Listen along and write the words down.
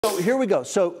So here we go.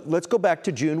 So let's go back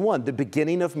to June 1, the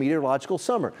beginning of meteorological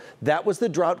summer. That was the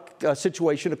drought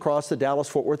situation across the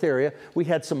Dallas-Fort Worth area. We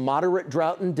had some moderate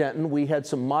drought in Denton. We had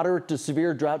some moderate to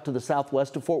severe drought to the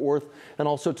southwest of Fort Worth and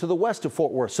also to the west of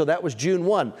Fort Worth. So that was June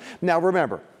 1. Now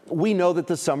remember, we know that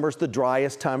the summer's the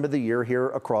driest time of the year here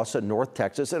across North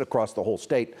Texas and across the whole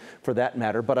state for that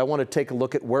matter. But I want to take a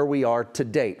look at where we are to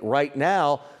date. Right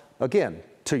now, again,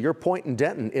 to your point in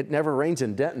Denton, it never rains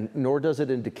in Denton, nor does it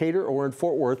in Decatur or in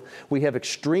Fort Worth. We have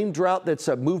extreme drought that's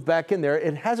moved back in there.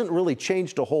 It hasn't really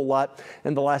changed a whole lot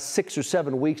in the last 6 or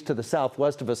 7 weeks to the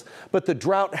southwest of us, but the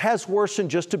drought has worsened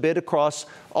just a bit across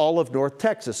all of North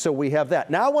Texas. So we have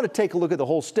that. Now I want to take a look at the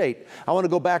whole state. I want to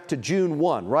go back to June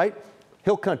 1, right?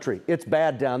 Hill country, it's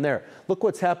bad down there. Look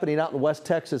what's happening out in West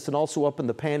Texas and also up in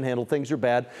the Panhandle. Things are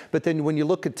bad. But then when you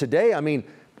look at today, I mean,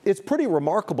 it's pretty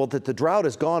remarkable that the drought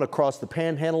has gone across the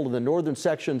Panhandle and the northern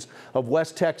sections of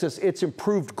West Texas. It's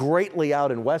improved greatly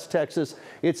out in West Texas.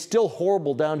 It's still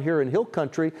horrible down here in Hill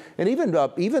Country. And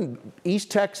even East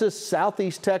Texas,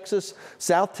 Southeast Texas,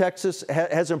 South Texas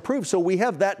has improved. So we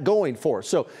have that going for us.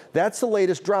 So that's the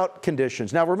latest drought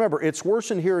conditions. Now remember, it's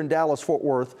worsened here in Dallas-Fort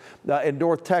Worth in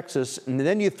North Texas. And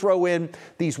then you throw in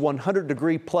these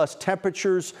 100-degree plus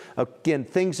temperatures. Again,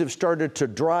 things have started to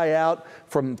dry out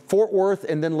from Fort Worth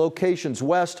and then locations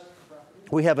west.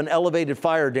 We have an elevated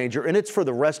fire danger, and it's for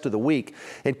the rest of the week.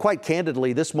 And quite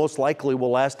candidly, this most likely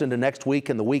will last into next week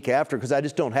and the week after because I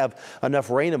just don't have enough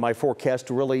rain in my forecast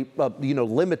to really,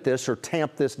 limit this or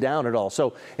tamp this down at all.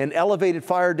 So an elevated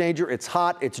fire danger. It's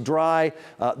hot. It's dry.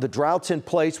 The drought's in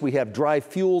place. We have dry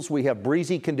fuels. We have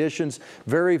breezy conditions.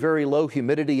 Very, very low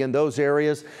humidity in those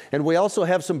areas. And we also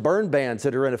have some burn bans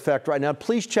that are in effect right now.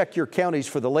 Please check your counties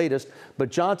for the latest.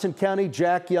 But Johnson County,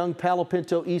 Jack Young, Palo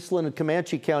Pinto, Eastland, and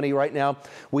Comanche County right now,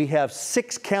 we have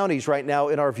 6 counties right now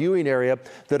in our viewing area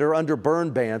that are under burn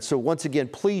bans. So once again,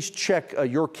 please check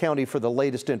your county for the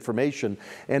latest information.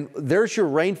 And there's your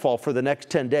rainfall for the next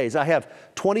 10 days. I have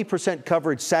 20%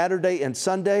 coverage Saturday and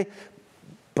Sunday.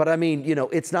 But I mean,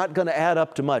 it's not going to add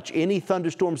up to much. Any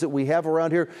thunderstorms that we have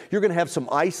around here, you're going to have some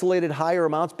isolated higher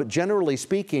amounts, but generally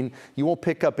speaking, you won't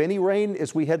pick up any rain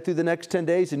as we head through the next 10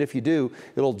 days. And if you do,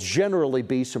 it'll generally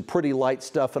be some pretty light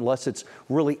stuff unless it's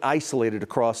really isolated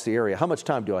across the area. How much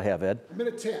time do I have, Ed?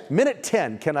 Minute 10. Minute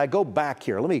 10. Can I go back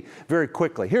here? Let me very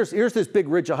quickly. Here's this big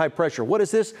ridge of high pressure. What is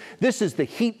this? This is the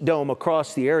heat dome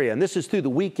across the area, and this is through the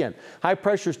weekend. High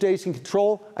pressure stays in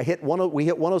control. We hit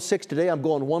 106 today. I'm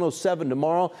going 107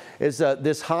 tomorrow. As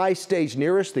this high stays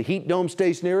nearest, the heat dome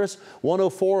stays nearest.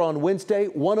 104 on Wednesday,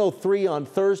 103 on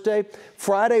Thursday.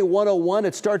 Friday, 101.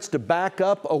 It starts to back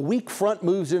up. A weak front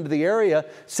moves into the area.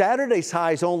 Saturday's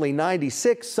high is only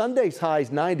 96. Sunday's high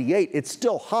is 98. It's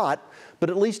still hot, but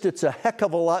at least it's a heck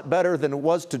of a lot better than it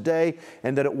was today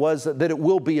and that it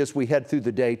will be as we head through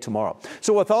the day tomorrow.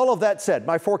 So with all of that said,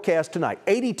 my forecast tonight,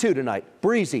 82 tonight,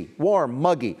 breezy, warm,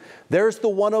 muggy. There's the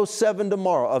 107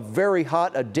 tomorrow, a very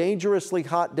hot, a dangerously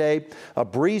hot day, a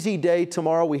breezy day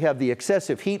tomorrow. We have the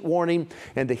excessive heat warning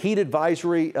and the heat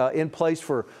advisory in place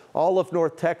for all of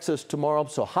North Texas tomorrow.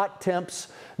 So hot temps,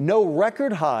 no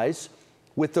record highs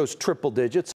with those triple digits.